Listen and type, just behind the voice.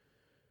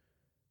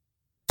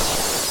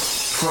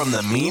From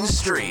the mean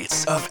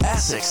streets of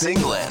Essex,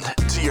 England,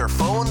 to your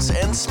phones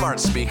and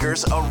smart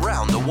speakers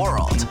around the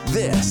world,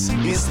 this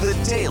is the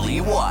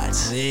Daily What?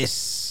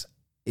 This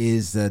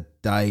is the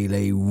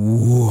Daily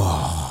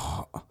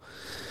What?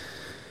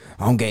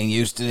 I'm getting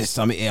used to this.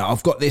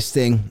 I've got this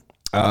thing,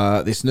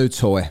 this new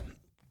toy.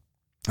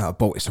 I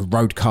bought. It's a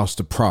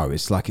Rodecaster Pro.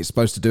 It's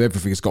supposed to do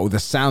everything. It's got all the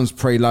sounds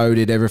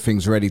preloaded.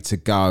 Everything's ready to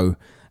go.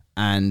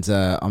 And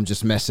I'm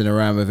just messing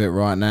around with it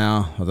right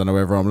now. I don't know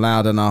whether I'm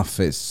loud enough.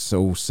 It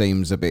all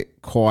seems a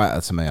bit quieter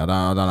to me. I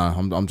don't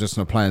know. I'm just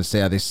going to play and see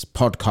how this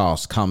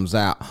podcast comes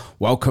out.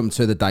 Welcome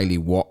to the Daily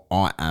What.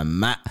 I am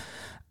Matt.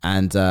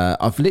 And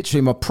I've literally,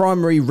 my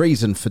primary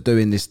reason for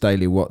doing this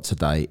Daily What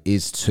today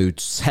is to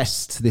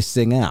test this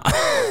thing out.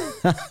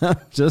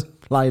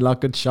 Just play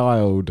like a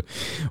child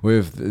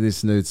with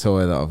this new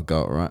toy that I've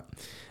got, right?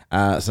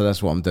 So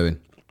that's what I'm doing.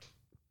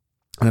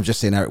 And I've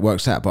just seen how it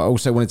works out. But I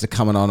also wanted to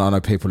come on. I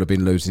know people have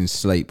been losing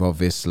sleep,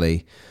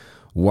 obviously,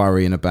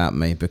 worrying about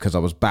me because I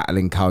was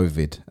battling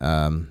COVID.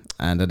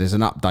 And there's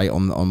an update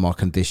on my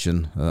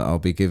condition that I'll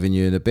be giving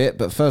you in a bit.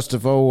 But first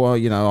of all,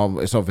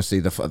 it's obviously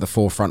at the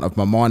forefront of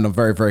my mind. I'm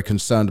very, very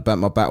concerned about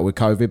my battle with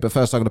COVID. But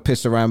first, I'm going to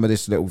piss around with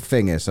this little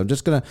thing here. So I'm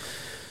just going to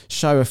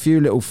show a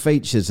few little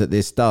features that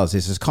this does.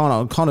 This is kind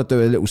of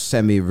do a little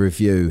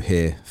semi-review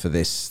here for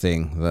this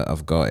thing that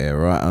I've got here,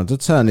 right? I'll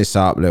just turn this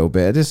up a little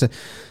bit. This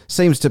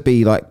seems to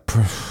be like,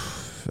 I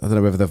don't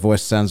know whether the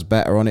voice sounds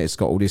better on it. It's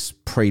got all this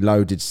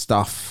preloaded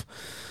stuff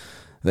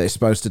that it's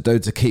supposed to do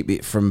to keep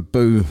it from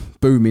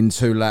booming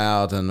too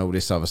loud and all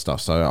this other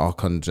stuff. So I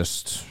can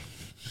just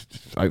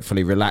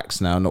hopefully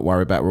relax now, not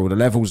worry about where all the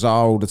levels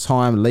are all the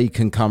time. Lee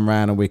can come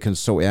round and we can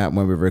sort it out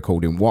when we're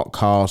recording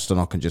Whatcast, and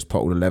I can just put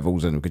all the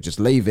levels and we could just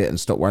leave it and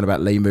stop worrying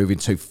about Lee moving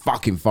too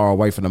fucking far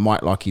away from the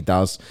mic like he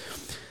does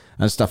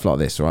and stuff like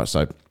this, right?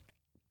 So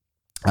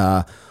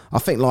I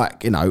think,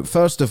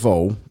 first of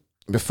all,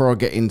 before I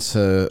get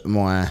into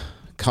my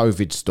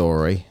COVID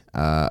story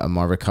and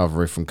my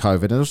recovery from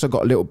COVID, and also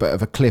got a little bit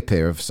of a clip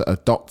here of a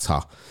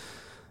doctor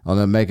on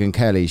a Megyn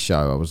Kelly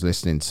show I was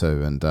listening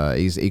to, and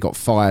he got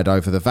fired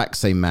over the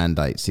vaccine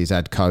mandates. He's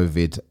had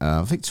COVID,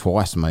 I think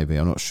twice maybe,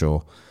 I'm not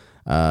sure.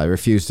 He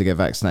refused to get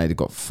vaccinated,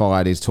 got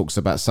fired. He talks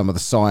about some of the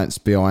science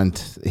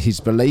behind his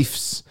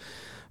beliefs.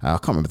 I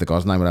can't remember the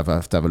guy's name. We'll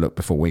have to have a look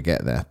before we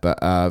get there.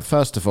 But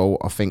first of all,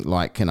 I think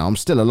I'm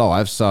still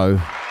alive, so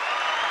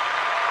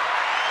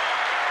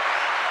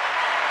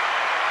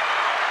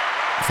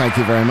thank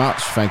you very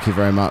much. Thank you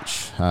very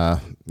much.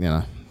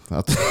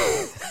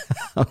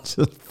 I'm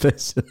just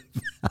pissing.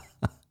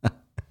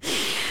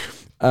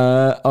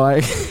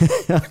 I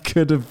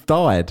could have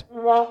died.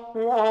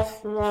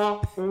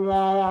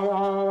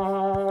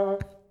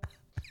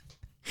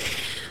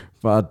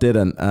 But I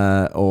didn't.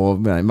 Or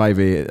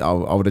maybe I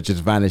would have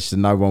just vanished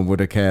and no one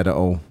would have cared at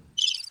all.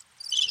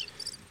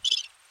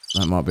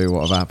 That might be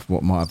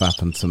what might have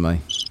happened to me.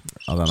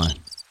 I don't know.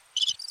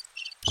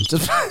 I'm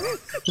just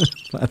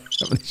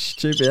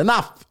stupid.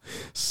 Enough.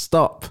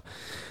 Stop.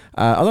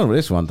 I don't know what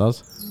this one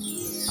does.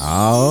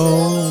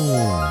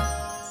 Oh,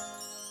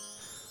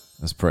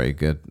 that's pretty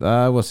good.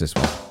 What's this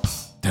one?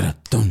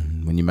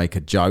 Dun-dun-dun, when you make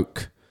a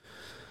joke.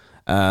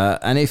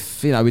 And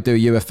if, we do a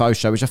UFO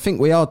show, which I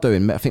think we are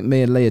doing. I think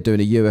me and Lee are doing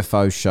a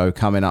UFO show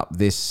coming up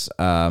this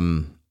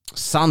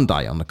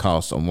Sunday on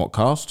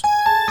Whatcast.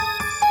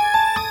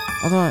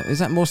 I don't know, is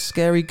that more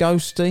scary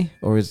ghosty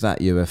or is that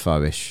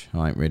UFO-ish?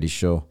 I ain't really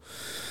sure.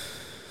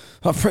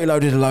 I've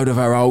preloaded a load of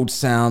our old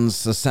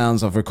sounds. The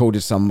sounds, I've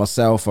recorded some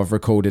myself. I've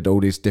recorded all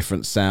these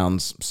different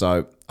sounds.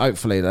 So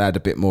hopefully they'll add a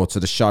bit more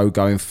to the show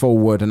going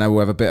forward, and then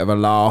we'll have a bit of a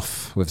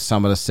laugh with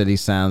some of the silly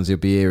sounds you'll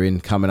be hearing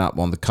coming up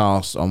on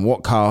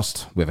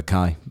Whatcast, with a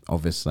K,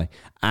 obviously,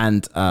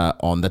 and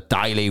on the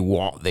Daily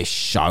What, this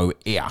show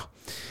here.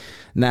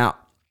 Now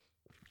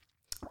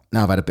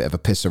I've had a bit of a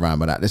piss around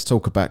with that. Let's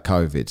talk about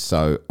COVID.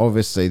 So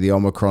obviously the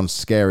Omicron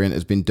variant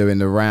has been doing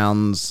the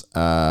rounds.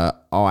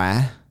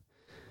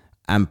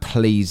 I'm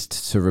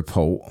pleased to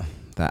report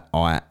that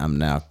I am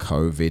now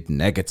COVID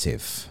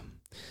negative.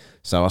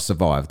 So I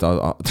survived.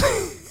 I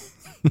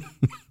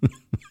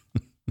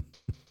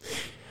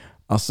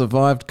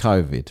survived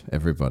COVID,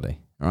 everybody,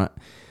 right?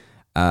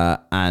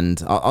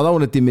 And I don't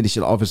want to diminish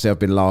it. Obviously, I've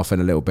been laughing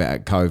a little bit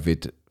at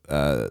COVID.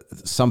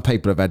 Some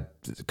people have had,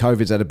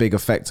 COVID's had a big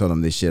effect on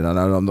them this year. I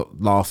know I'm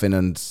not laughing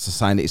and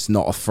saying it's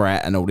not a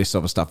threat and all this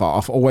other stuff.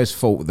 I've always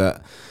thought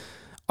that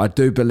I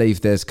do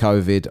believe there's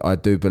COVID. I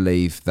do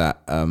believe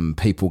that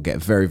people get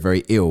very,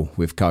 very ill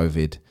with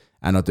COVID.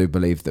 And I do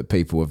believe that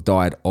people have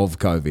died of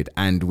COVID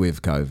and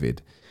with COVID.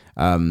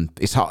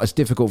 It's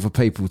difficult for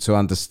people to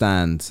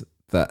understand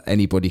that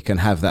anybody can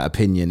have that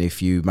opinion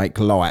if you make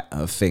light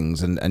of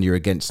things and you're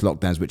against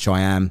lockdowns, which I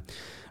am.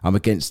 I'm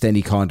against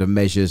any kind of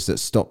measures that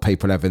stop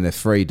people having their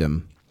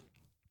freedom.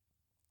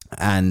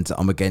 And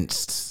I'm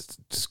against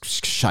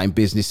shutting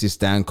businesses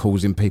down,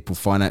 causing people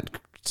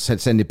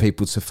sending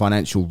people to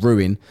financial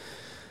ruin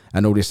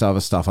and all this other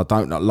stuff. I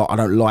don't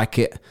like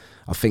it.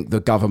 I think the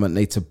government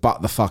need to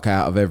butt the fuck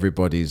out of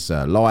everybody's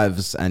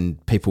lives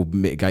and people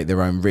mitigate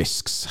their own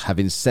risks.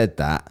 Having said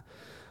that,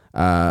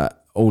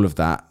 all of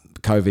that,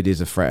 COVID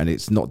is a threat, and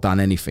it's not done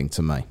anything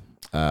to me.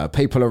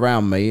 People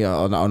around me,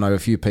 I know a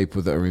few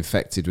people that are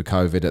infected with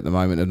COVID at the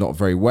moment are not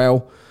very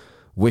well.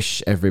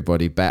 Wish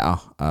everybody better.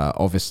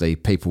 Obviously,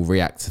 people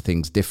react to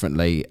things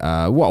differently.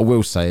 What I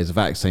will say is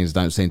vaccines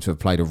don't seem to have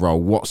played a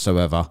role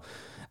whatsoever,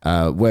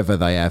 whether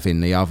they have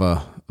in the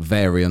other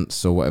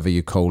variants or whatever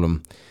you call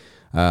them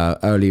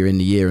earlier in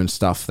the year and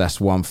stuff.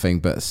 That's one thing,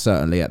 but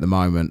certainly at the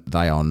moment,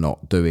 they are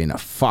not doing a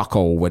fuck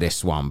all with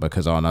this one,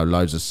 because I know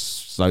loads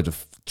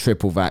of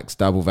triple vax,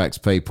 double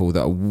vax people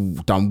that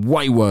have done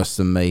way worse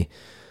than me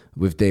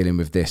with dealing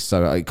with this.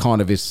 So it kind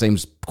of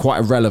seems quite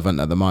irrelevant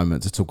at the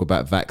moment to talk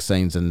about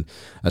vaccines. And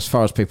as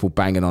far as people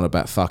banging on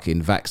about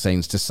fucking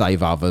vaccines to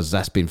save others,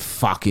 that's been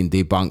fucking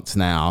debunked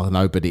now.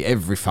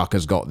 Every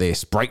fucker's got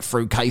this.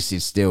 Breakthrough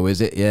cases still, is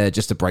it? Yeah,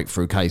 just a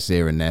breakthrough case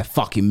here and there.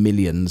 Fucking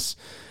millions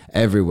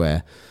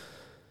everywhere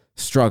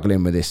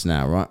struggling with this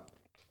now, right?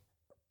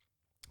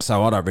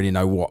 So I don't really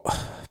know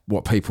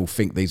what people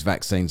think these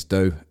vaccines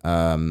do.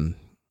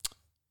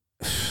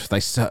 They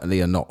certainly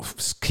are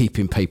not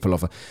keeping people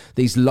off.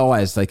 These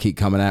lies they keep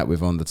coming out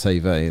with on the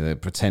TV, they're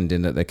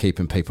pretending that they're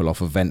keeping people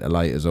off of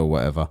ventilators or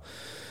whatever,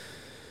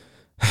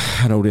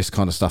 and all this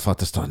kind of stuff. I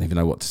just don't even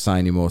know what to say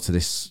anymore to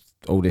this.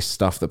 All this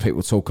stuff that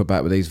people talk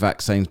about with these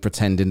vaccines,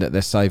 pretending that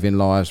they're saving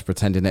lives,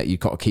 pretending that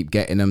you've got to keep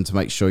getting them to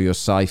make sure you're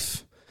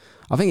safe.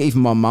 I think even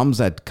my mum's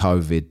had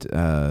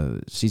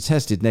COVID. She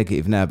tested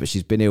negative now, but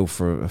she's been ill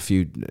for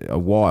a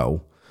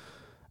while.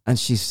 And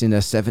she's in her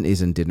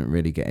 70s and didn't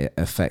really get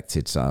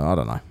affected. So I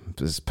don't know.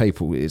 There's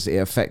people, it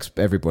affects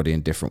everybody in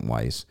different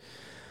ways.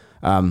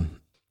 But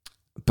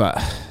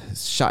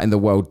shutting the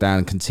world down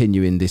and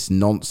continuing this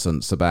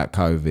nonsense about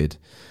COVID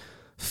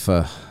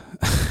for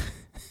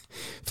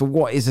for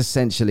what is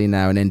essentially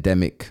now an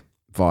endemic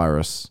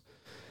virus.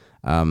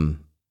 Wow.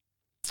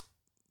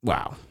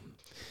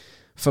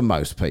 For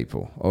most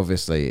people,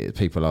 obviously,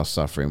 people are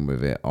suffering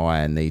with it.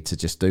 I need to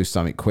just do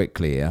something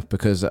quickly here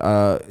because,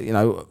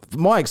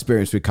 my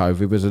experience with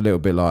COVID was a little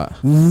bit like,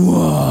 what?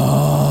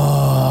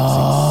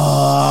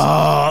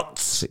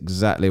 It's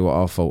exactly what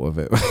I thought of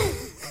it.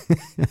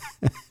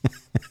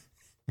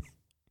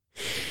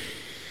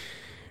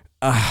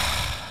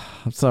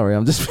 I'm sorry,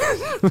 I'm just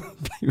a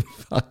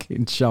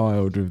fucking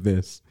child with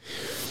this.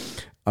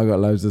 I've got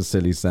loads of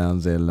silly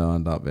sounds here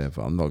lined up here,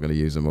 but I'm not going to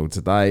use them all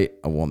today.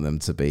 I want them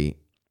to be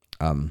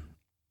a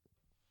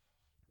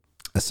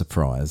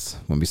surprise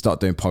when we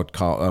start doing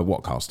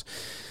Whatcast.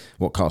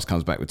 Whatcast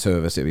comes back with two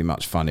of us. It'd be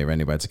much funnier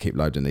anyway to keep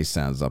loading these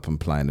sounds up and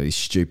playing these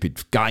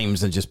stupid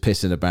games and just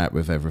pissing about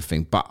with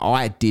everything. But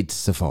I did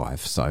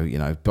survive,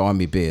 so buy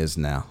me beers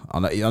now. I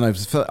know.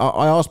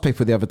 I asked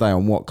people the other day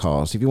on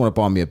Whatcast, if you want to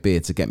buy me a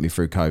beer to get me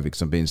through COVID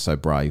because I'm being so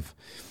brave,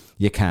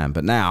 you can.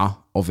 But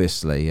now,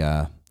 obviously,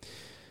 I've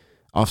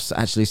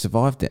actually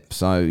survived it,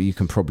 so you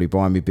can probably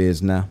buy me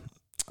beers now.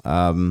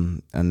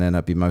 And then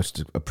I'd be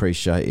most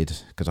appreciated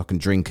because I can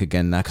drink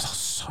again now.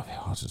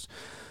 Because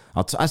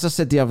as I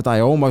said the other day,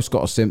 I almost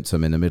got a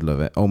symptom in the middle of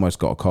it. Almost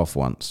got a cough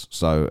once.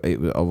 So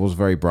I was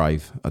very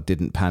brave. I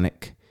didn't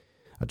panic.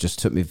 I just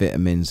took my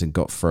vitamins and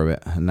got through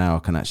it. And now I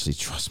can actually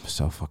trust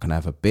myself. I can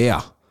have a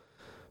beer,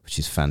 which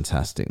is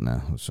fantastic now,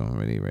 which I'm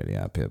really, really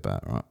happy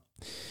about. Right.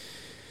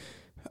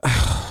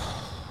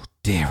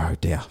 Oh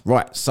dear.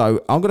 Right.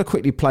 So I'm going to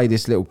quickly play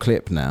this little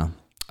clip now.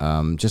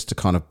 Just to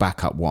kind of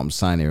back up what I'm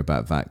saying here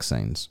about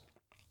vaccines.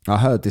 I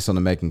heard this on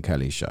the Megyn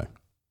Kelly show.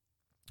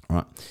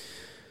 Right.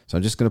 So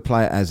I'm just going to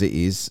play it as it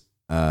is.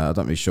 I'm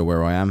not really sure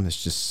where I am.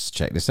 Let's just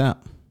check this out.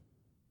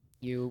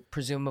 You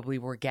presumably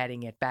were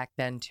getting it back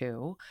then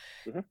too.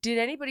 Mm-hmm. Did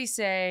anybody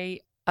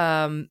say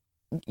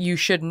you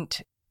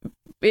shouldn't,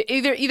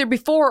 either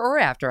before or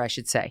after, I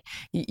should say,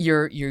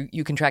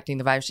 you contracting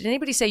the virus? Did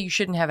anybody say you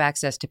shouldn't have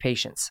access to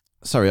patients?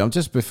 Sorry,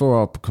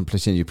 before I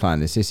continue playing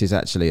this is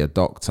actually a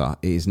doctor.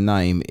 His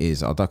name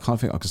is, I can't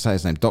think I can say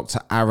his name, Dr.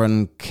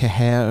 Aaron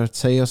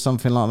Keherty or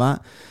something like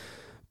that.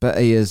 But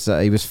he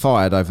was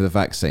fired over the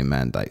vaccine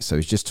mandate. So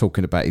he's just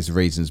talking about his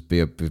reasons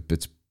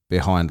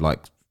behind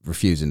like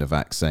refusing the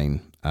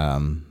vaccine.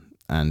 And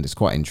it's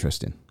quite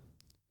interesting.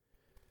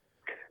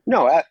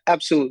 No,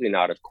 absolutely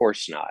not. Of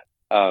course not.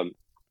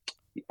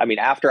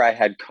 After I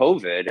had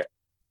COVID,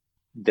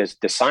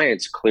 the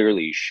science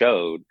clearly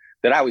showed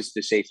that I was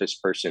the safest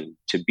person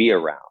to be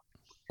around.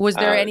 Was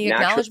there any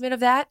acknowledgement of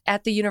that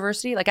at the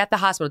university, like at the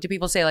hospital? Do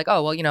people say like,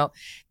 oh, well,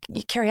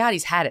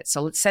 Carriotti's had it,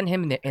 so let's send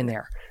him in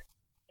there?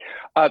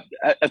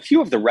 A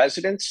few of the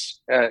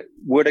residents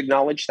would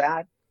acknowledge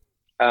that,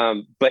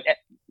 but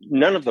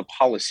none of the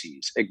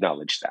policies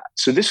acknowledge that.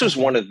 So this was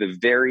one of the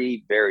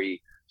very,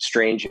 very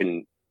strange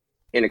and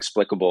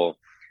inexplicable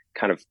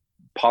kind of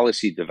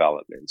policy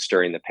developments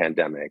during the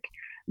pandemic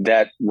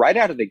that right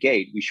out of the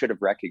gate, we should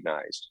have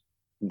recognized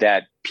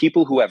that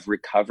people who have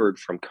recovered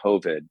from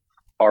COVID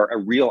are a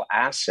real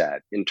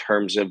asset in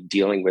terms of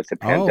dealing with the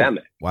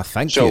pandemic. Well,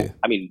 thank you. So,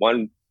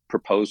 one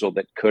proposal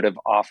that could have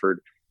offered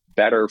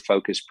better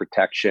focused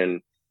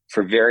protection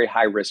for very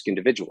high-risk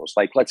individuals,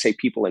 like let's say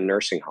people in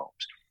nursing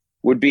homes,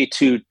 would be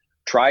to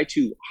try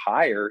to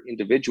hire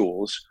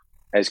individuals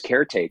as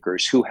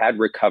caretakers who had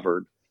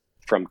recovered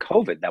from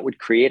COVID. That would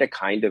create a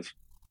kind of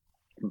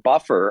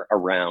buffer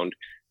around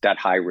that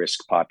high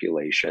risk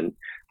population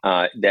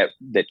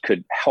that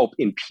could help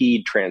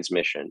impede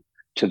transmission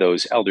to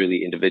those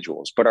elderly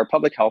individuals. But our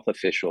public health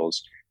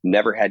officials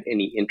never had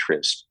any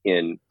interest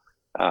in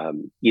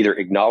either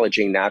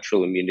acknowledging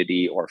natural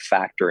immunity or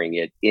factoring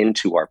it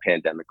into our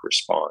pandemic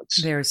response.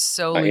 They're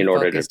solely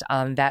focused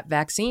on that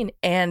vaccine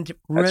and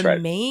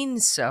remain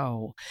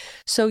so.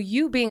 So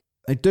you being...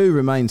 They do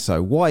remain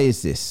so. Why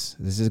is this?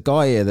 There's a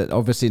guy here that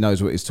obviously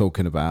knows what he's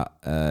talking about.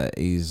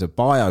 He's a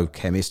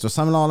biochemist or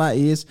something like that,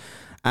 he is.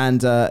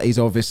 And he's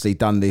obviously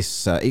done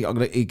this.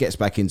 He gets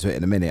back into it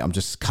in a minute. I'm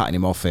just cutting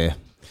him off here.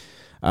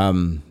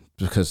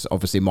 Because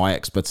obviously my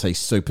expertise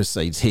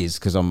supersedes his,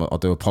 because I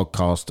do a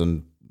podcast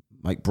and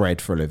make bread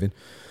for a living.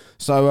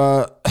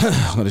 So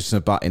I'm going to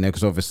just butt in there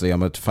because obviously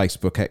I'm a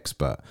Facebook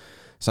expert.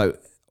 So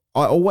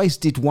I always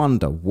did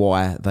wonder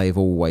why they've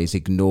always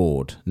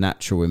ignored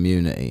natural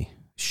immunity.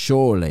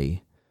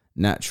 Surely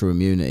natural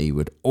immunity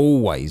would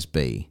always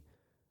be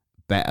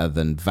better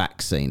than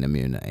vaccine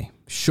immunity.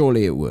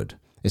 Surely it would,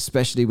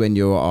 especially when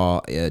you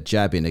are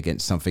jabbing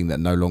against something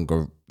that no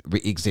longer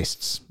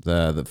exists.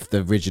 The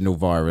original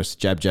virus,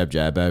 jab, jab,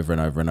 jab, over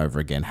and over and over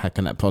again. How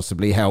can that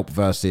possibly help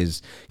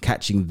versus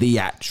catching the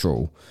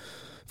actual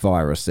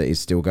virus that is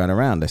still going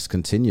around? Let's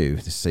continue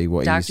to see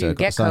what Doctor, you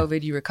get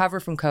COVID, you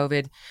recover from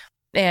COVID,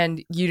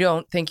 and you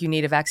don't think you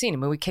need a vaccine. I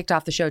mean, we kicked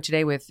off the show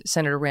today with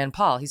Senator Rand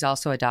Paul. He's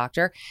also a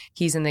doctor.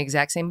 He's in the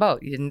exact same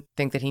boat. He didn't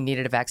think that he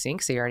needed a vaccine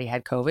because he already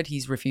had COVID.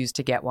 He's refused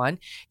to get one.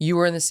 You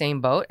were in the same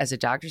boat as a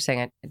doctor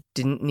saying, I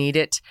didn't need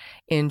it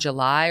in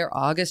July or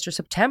August or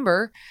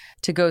September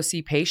to go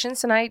see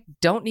patients, and I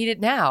don't need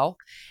it now.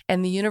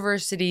 And the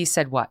university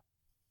said what?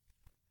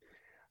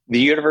 The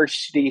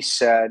university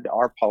said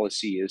our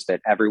policy is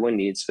that everyone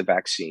needs the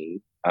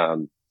vaccine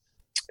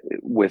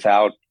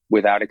without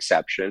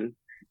exception.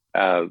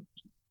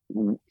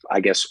 I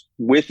guess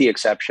with the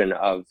exception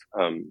of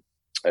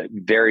a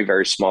very,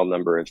 very small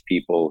number of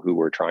people who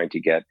were trying to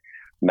get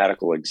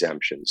medical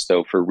exemptions,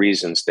 though for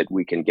reasons that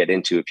we can get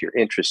into if you're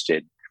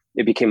interested,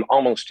 it became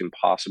almost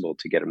impossible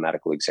to get a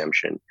medical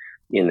exemption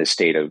in the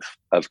state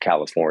of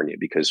California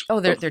because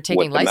they're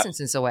taking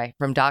licenses away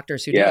from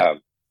doctors who do it.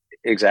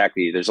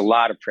 Exactly. There's a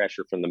lot of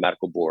pressure from the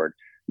medical board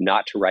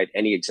not to write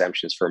any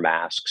exemptions for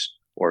masks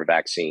or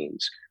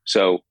vaccines.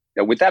 So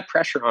with that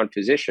pressure on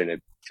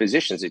physicians,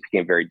 it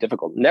became very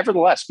difficult.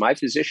 Nevertheless, my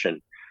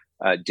physician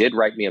did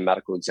write me a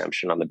medical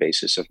exemption on the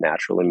basis of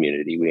natural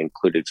immunity. We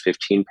included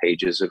 15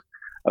 pages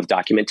of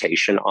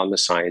documentation on the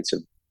science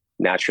of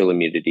natural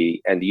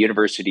immunity, and the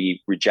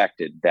university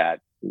rejected that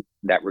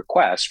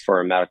request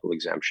for a medical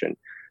exemption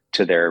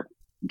to their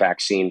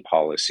vaccine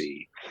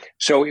policy.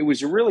 So it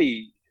was a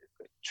really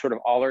sort of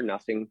all or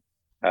nothing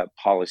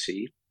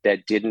policy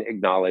that didn't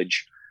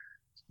acknowledge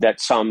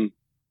that some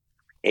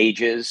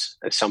ages,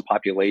 some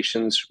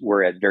populations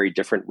were at very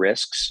different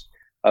risks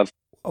of.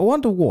 I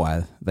wonder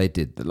why they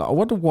did that. I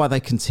wonder why they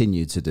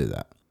continue to do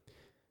that.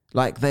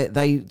 Like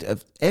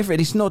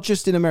it's not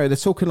just in America. They're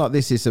talking like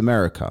this is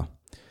America.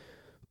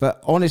 But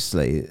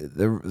honestly,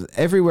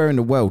 everywhere in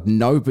the world,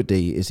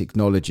 nobody is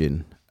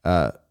acknowledging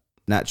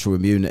natural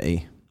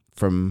immunity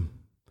from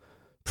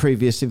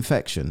previous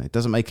infection. It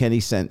doesn't make any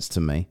sense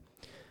to me.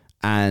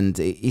 And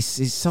it's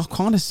so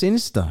kind of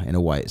sinister in a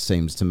way, it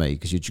seems to me,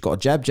 because you've got to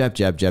jab, jab,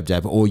 jab, jab,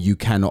 jab, or you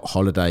cannot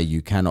holiday,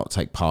 you cannot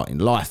take part in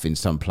life in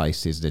some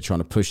places. They're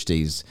trying to push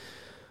these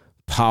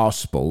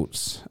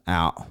passports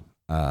out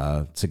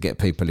to get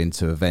people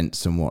into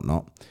events and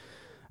whatnot.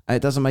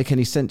 It doesn't make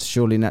any sense.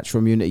 Surely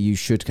natural immunity, you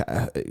should.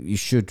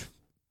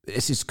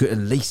 This is good, at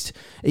least.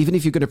 Even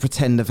if you're going to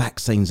pretend the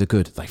vaccines are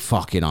good, they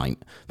fucking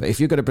ain't. But if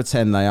you're going to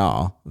pretend they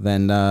are,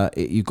 then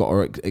you've got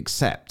to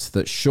accept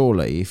that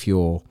surely if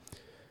you're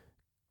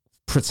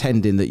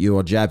pretending that you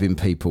are jabbing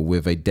people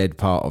with a dead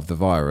part of the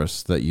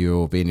virus that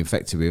you're being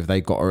infected with,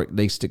 they've got to at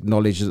least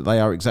acknowledge that they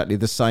are exactly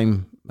the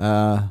same.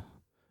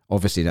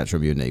 Obviously, natural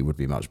immunity would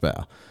be much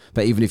better.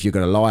 But even if you're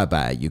going to lie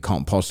about it, you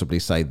can't possibly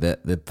say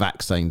that the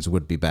vaccines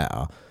would be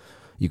better.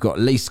 You've got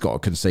at least got to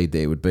concede that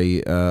it would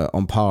be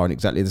on par and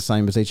exactly the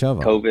same as each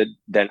other. COVID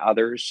than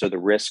others. So the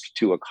risk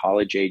to a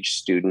college-age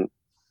student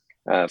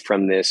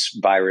from this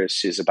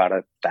virus is about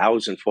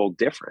 1,000-fold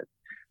different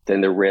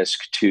than the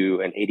risk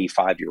to an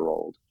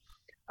 85-year-old.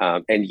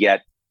 And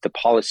yet the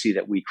policy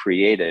that we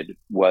created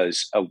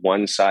was a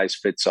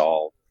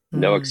one-size-fits-all,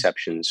 no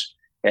exceptions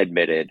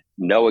admitted,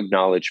 no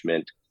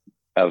acknowledgement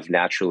of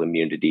natural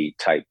immunity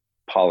type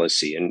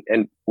policy.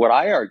 And what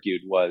I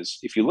argued was,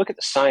 if you look at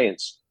the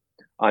science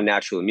on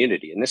natural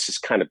immunity, and this is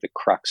kind of the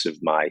crux of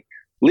my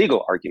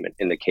legal argument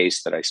in the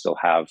case that I still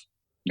have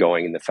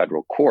going in the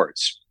federal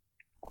courts,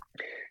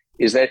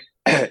 is that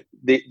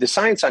the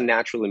science on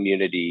natural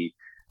immunity,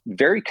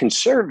 very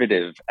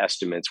conservative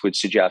estimates would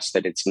suggest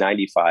that it's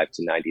 95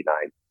 to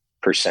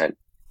 99%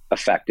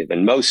 effective.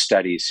 And most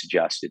studies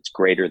suggest it's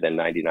greater than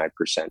 99%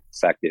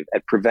 effective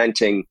at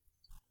preventing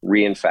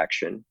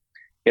reinfection.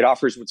 It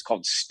offers what's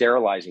called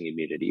sterilizing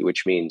immunity,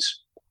 which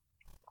means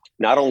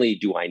not only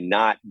do I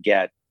not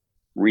get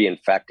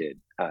reinfected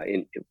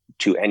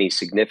to any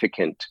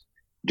significant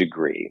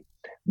degree.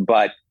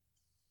 But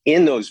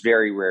in those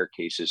very rare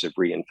cases of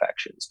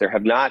reinfections,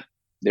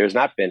 there's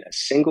not been a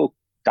single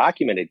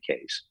documented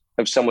case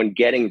of someone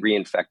getting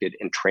reinfected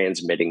and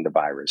transmitting the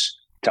virus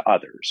to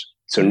others.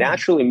 So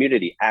natural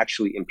immunity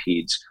actually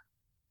impedes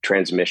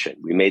transmission.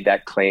 We made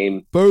that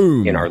claim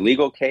in our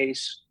legal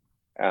case,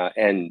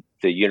 and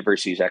the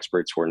university's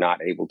experts were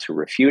not able to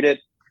refute it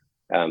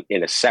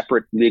in a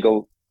separate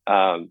legal.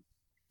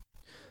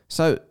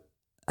 So,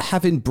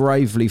 having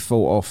bravely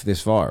fought off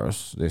this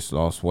virus this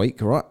last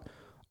week, right?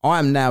 I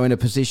am now in a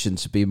position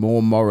to be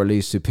more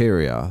morally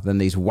superior than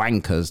these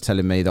wankers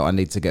telling me that I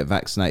need to get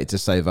vaccinated to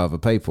save other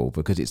people,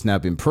 because it's now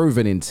been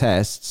proven in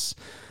tests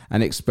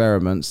and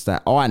experiments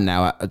that I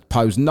now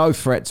pose no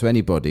threat to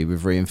anybody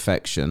with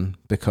reinfection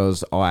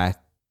because I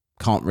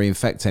can't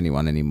reinfect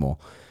anyone anymore.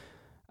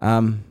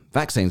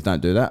 Vaccines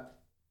don't do that.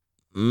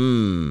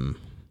 You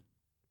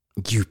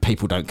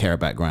people don't care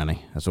about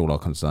Granny. That's all I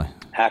can say.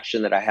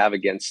 Action that I have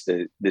against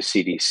the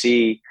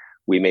CDC,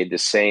 we made the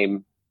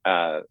same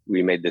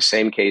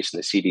case,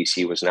 and the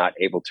CDC was not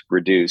able to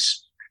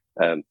produce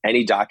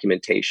any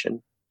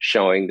documentation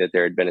showing that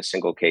there had been a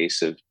single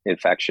case of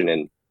infection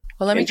and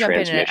well, let me jump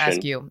in and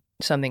ask you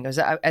something.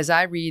 As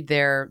I read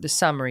the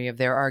summary of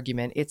their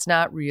argument, it's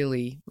not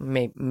really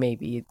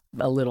maybe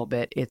a little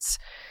bit. It's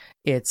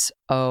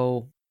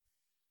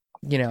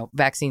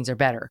vaccines are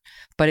better,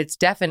 but it's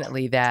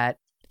definitely that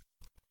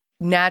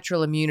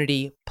natural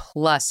immunity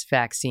plus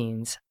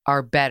vaccines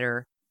are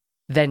better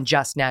than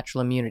just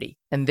natural immunity.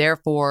 And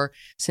therefore,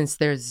 since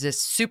there's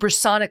this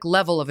supersonic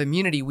level of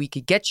immunity we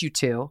could get you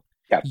to,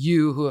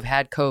 you who have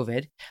had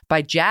COVID,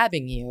 by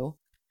jabbing you,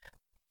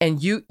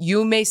 and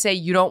you may say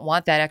you don't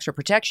want that extra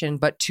protection,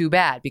 but too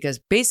bad, because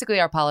basically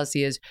our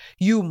policy is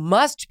you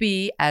must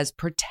be as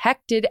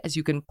protected as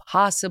you can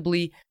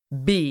possibly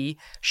be,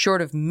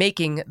 short of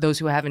making those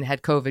who haven't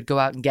had COVID go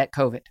out and get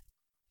COVID.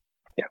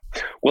 Yeah.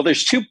 Well,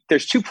 there's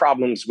two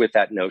problems with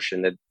that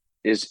notion that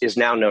is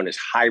now known as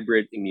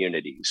hybrid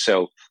immunity.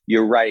 So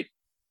you're right,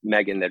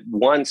 Megan, that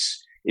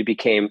once it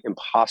became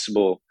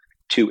impossible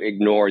to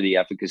ignore the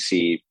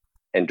efficacy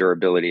and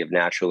durability of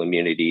natural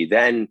immunity,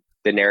 then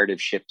the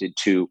narrative shifted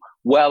to,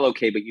 well,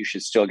 okay, but you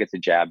should still get the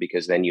jab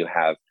because then you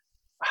have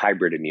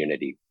hybrid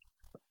immunity.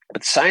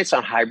 But the science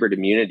on hybrid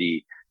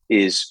immunity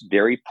is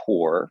very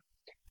poor.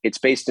 It's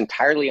based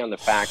entirely on the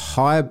fact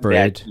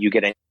that you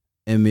get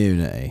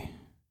immunity.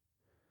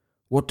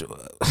 What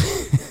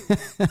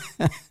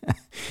the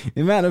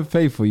amount of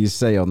people you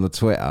see on the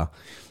Twitter,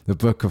 the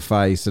Book of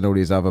Face and all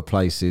these other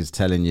places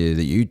telling you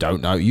that you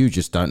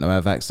just don't know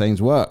how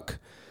vaccines work.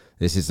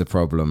 This is the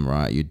problem,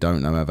 right? You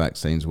don't know how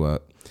vaccines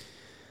work.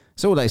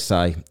 It's all they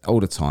say all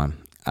the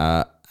time.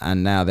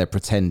 And now they're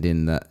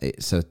pretending that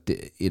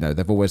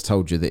they've always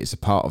told you that it's a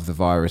part of the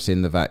virus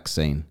in the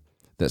vaccine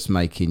that's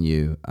making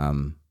you,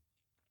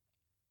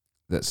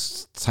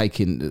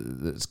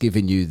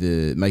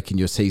 making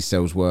your T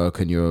cells work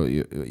and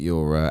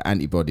your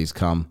antibodies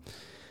come,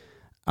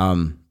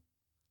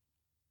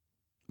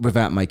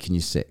 without making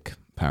you sick,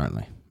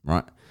 apparently,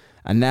 right?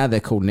 And now they're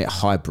calling it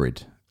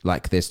hybrid,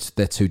 like they're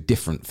two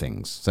different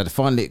things. So they're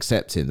finally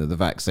accepting that the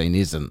vaccine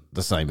isn't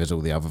the same as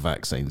all the other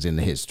vaccines in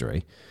the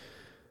history,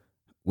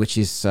 which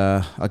is,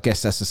 I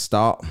guess that's a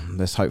start.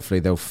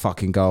 Hopefully they'll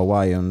fucking go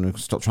away and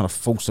stop trying to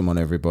force them on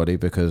everybody,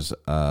 because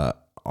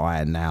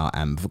I now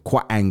am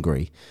quite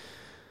angry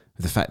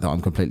with the fact that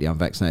I'm completely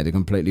unvaccinated,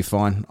 completely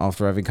fine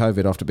after having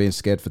COVID, after being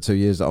scared for 2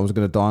 years that I was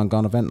going to die and go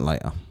on a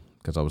ventilator,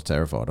 because I was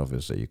terrified,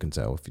 obviously. You can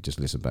tell if you just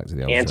listen back to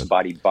the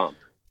antibody bump.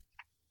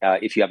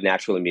 If you have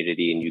natural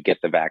immunity and you get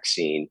the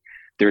vaccine,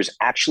 there's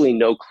actually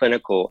no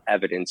clinical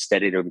evidence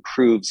that it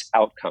improves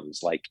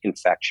outcomes like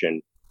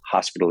infection,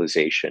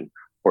 hospitalization,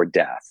 or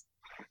death.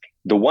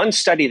 The one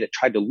study that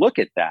tried to look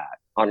at that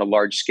on a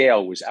large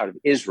scale was out of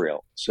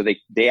Israel. So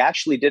they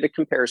actually did a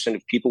comparison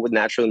of people with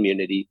natural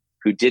immunity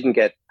who didn't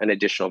get an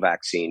additional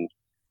vaccine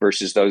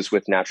versus those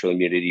with natural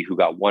immunity who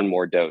got one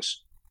more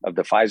dose of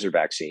the Pfizer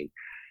vaccine.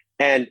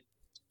 And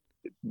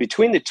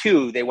between the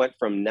two, they went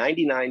from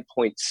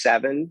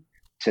 99.7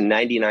 to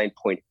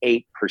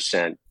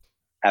 99.8%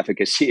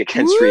 efficacy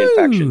against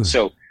reinfection.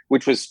 So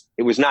it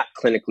was not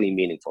clinically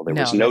meaningful. There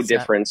was no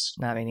difference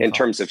in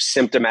terms of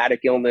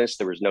symptomatic illness.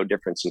 There was no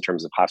difference in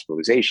terms of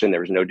hospitalization.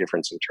 There was no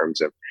difference in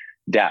terms of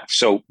death.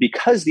 So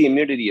because the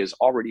immunity is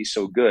already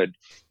so good,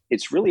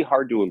 it's really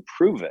hard to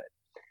improve it.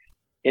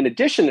 In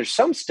addition, there's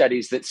some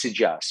studies that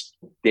suggest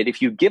that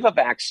if you give a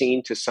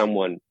vaccine to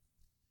someone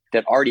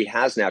that already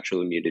has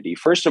natural immunity,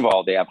 first of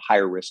all, they have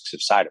higher risks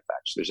of side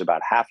effects. There's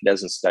about half a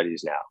dozen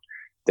studies now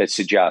that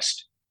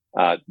suggest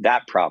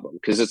that problem,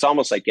 because it's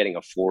almost like getting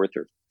a fourth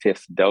or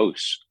fifth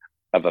dose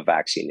of a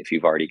vaccine if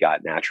you've already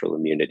got natural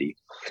immunity.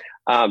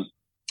 And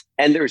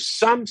there's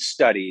some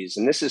studies,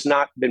 and this has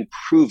not been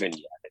proven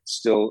yet. It's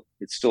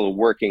still a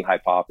working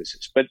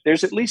hypothesis, but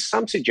there's at least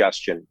some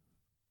suggestion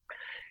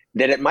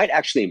that it might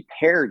actually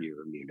impair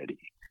your immunity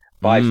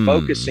by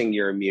focusing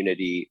your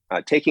immunity,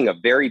 taking a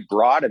very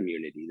broad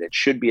immunity that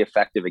should be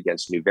effective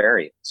against new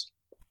variants,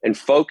 and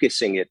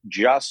focusing it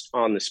just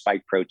on the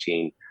spike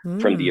protein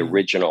from the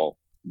original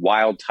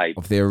wild type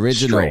of the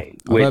original strain,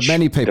 I've heard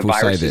many people the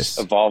say virus this.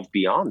 has evolved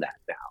beyond that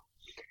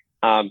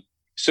now.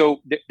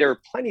 So there are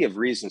plenty of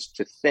reasons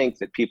to think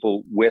that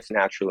people with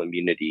natural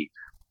immunity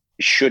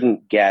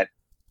shouldn't get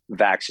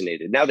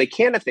vaccinated. Now, they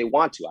can if they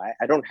want to.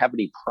 I don't have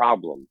any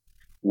problem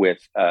with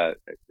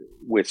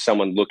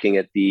someone looking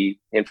at the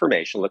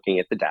information, looking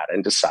at the data,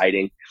 and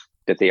deciding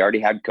that they already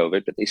had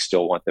COVID, but they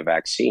still want the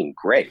vaccine.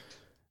 Great.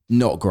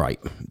 Not great.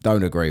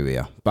 Don't agree with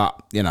you.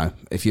 But, you know,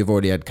 if you've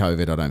already had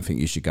COVID, I don't think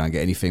you should go and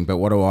get anything. But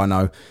what do I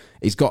know?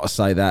 He's got to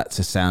say that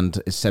to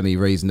sound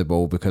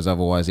semi-reasonable, because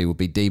otherwise he would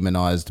be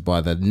demonized by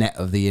the net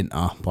of the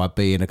inter by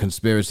being a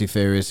conspiracy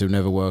theorist who'll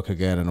never work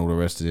again and all the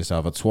rest of this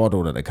other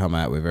twaddle that they come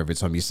out with every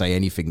time you say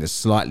anything that's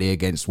slightly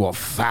against what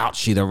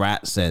Fauci the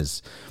rat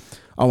says.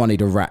 Oh, I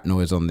need a rat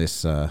noise on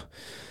this board.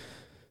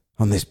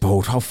 Oh,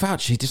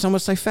 Fauci. Did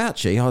someone say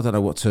Fauci? I don't know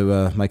what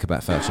to make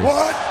about Fauci.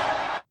 What?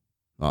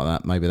 Like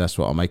that. Maybe that's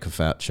what I'll make of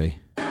Fauci.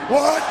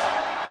 What?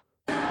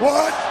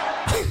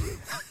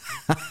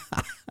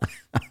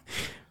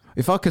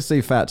 If I could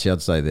see Fauci,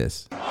 I'd say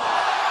this.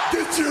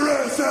 Get your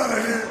ass out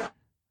of here.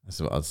 That's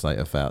what I'd say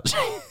to Fauci.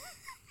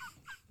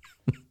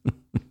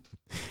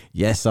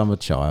 Yes, I'm a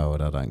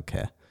child. I don't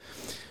care.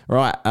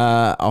 Right,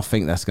 I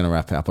think that's going to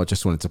wrap it up. I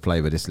just wanted to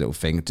play with this little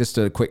thing. Just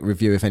a quick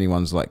review if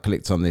anyone's like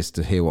clicked on this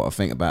to hear what I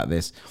think about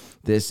this.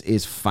 This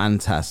is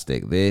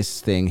fantastic.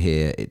 This thing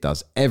here, it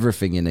does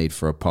everything you need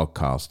for a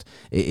podcast.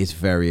 It is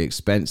very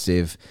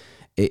expensive.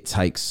 It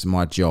takes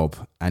my job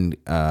and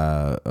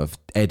of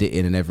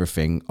editing and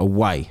everything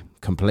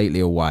completely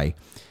away.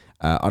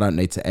 I don't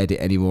need to edit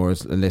anymore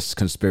unless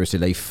Conspiracy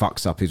Lee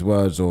fucks up his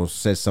words or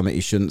says something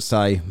he shouldn't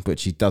say,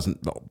 which he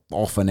doesn't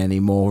often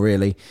anymore,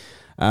 really.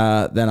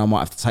 Then I might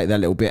have to take that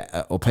little bit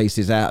or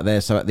pieces out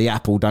there so that the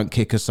Apple don't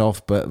kick us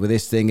off. But with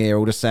this thing here,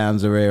 all the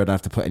sounds are here. I don't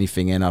have to put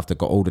anything in. I've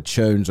got all the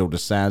tunes, all the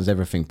sounds,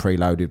 everything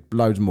preloaded.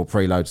 Loads more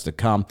preloads to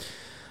come.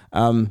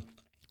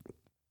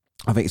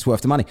 I think it's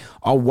worth the money.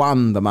 I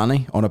won the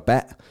money on a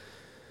bet.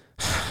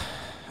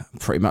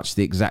 Pretty much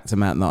the exact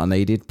amount that I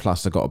needed.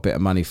 Plus, I got a bit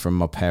of money from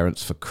my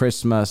parents for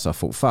Christmas. I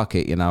thought, fuck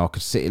it, I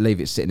could leave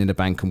it sitting in the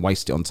bank and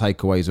waste it on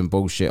takeaways and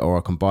bullshit, or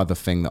I can buy the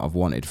thing that I've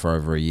wanted for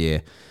over a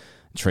year,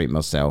 treat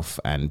myself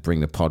and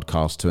bring the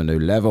podcast to a new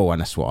level. And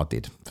that's what I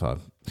did. So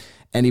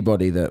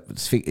anybody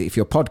if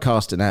you're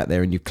podcasting out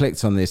there and you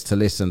clicked on this to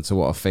listen to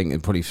what I think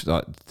and probably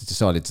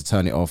decided to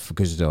turn it off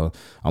because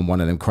I'm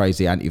one of them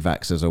crazy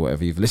anti-vaxxers or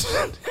whatever you've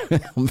listened.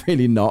 I'm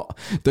really not.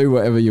 Do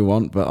whatever you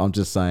want, but I'm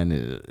just saying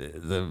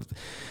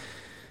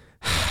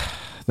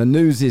the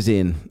news is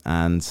in,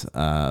 and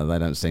they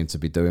don't seem to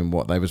be doing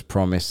what they was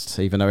promised,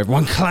 even though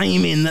everyone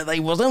claiming that they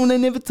was. Oh, they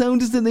never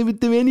told us that they would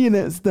do any of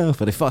that stuff.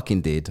 But they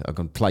fucking did. I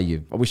can play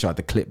you. I wish I had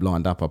the clip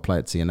lined up. I'll play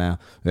it to you now.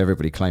 With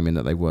everybody claiming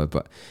that they were.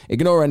 But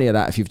ignore any of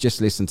that. If you've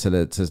just listened to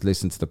the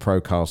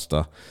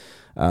Procaster,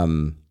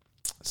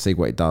 see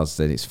what it does,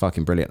 then it's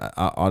fucking brilliant.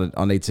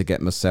 I need to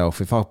get myself,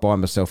 if I buy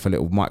myself a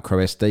little micro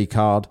SD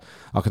card,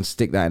 I can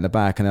stick that in the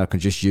back and then I can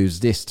just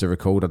use this to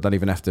record. I don't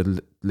even have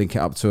to link it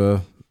up to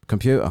a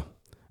computer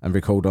and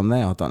record on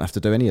there. I don't have to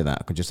do any of that.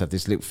 I can just have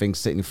this little thing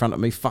sitting in front of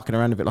me, fucking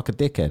around with it like a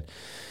dickhead.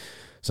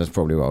 So that's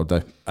probably what I'll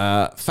do.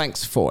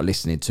 Thanks for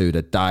listening to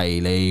the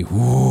Daily... the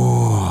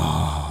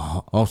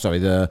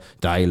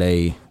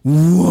Daily...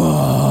 What?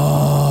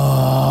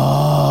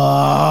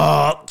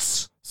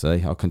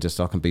 See, I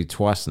can be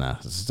twice now.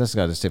 Let's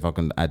go to see if I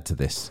can add to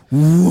this.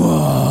 What?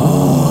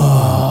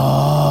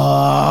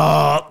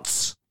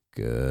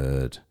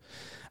 Good.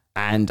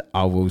 And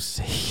I will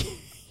see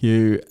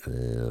you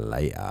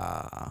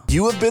later.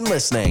 You have been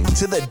listening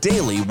to The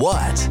Daily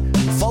What.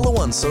 Follow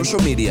on social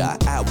media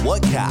at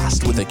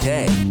Whatcast with a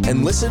K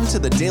and listen to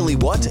The Daily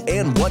What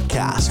and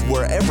Whatcast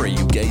wherever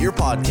you get your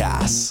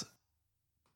podcasts.